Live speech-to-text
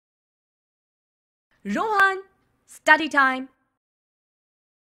Rohan, study time.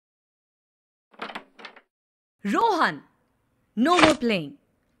 Rohan, no more playing.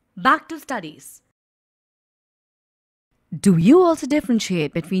 Back to studies. Do you also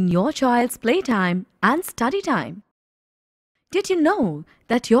differentiate between your child's playtime and study time? Did you know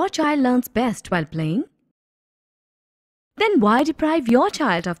that your child learns best while playing? Then why deprive your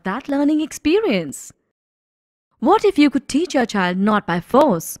child of that learning experience? What if you could teach your child not by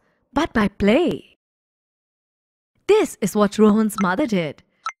force, but by play? This is what Rohan's mother did.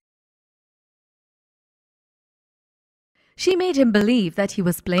 She made him believe that he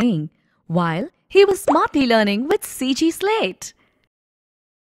was playing, while he was smartly learning with CG Slate.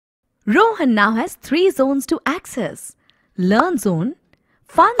 Rohan now has 3 zones to access: Learn Zone,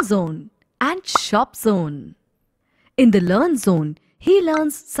 Fun Zone, and Shop Zone. In the Learn Zone, he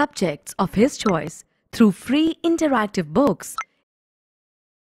learns subjects of his choice through free interactive books,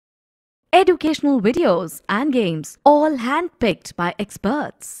 educational videos and games, all handpicked by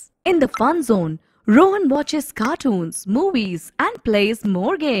experts. In the Fun Zone, Rohan watches cartoons, movies and plays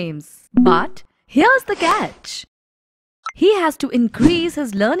more games. But here's the catch. He has to increase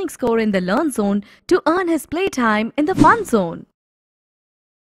his learning score in the Learn Zone to earn his playtime in the Fun Zone.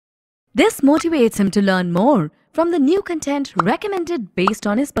 This motivates him to learn more from the new content recommended based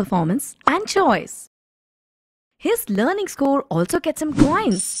on his performance and choice. His learning score also gets him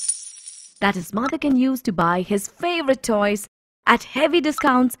coins that his mother can use to buy his favorite toys at heavy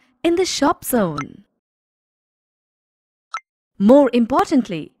discounts in the Shop Zone. More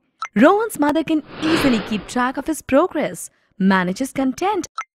importantly, Rohan's mother can easily keep track of his progress, manage his content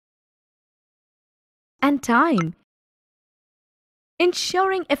and time,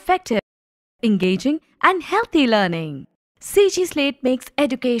 ensuring effective, engaging and healthy learning. CG Slate makes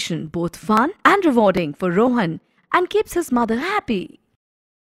education both fun and rewarding for Rohan and keeps his mother happy.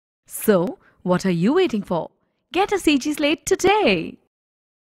 So, what are you waiting for? Get a CG Slate today!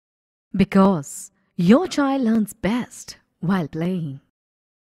 Because your child learns best while playing.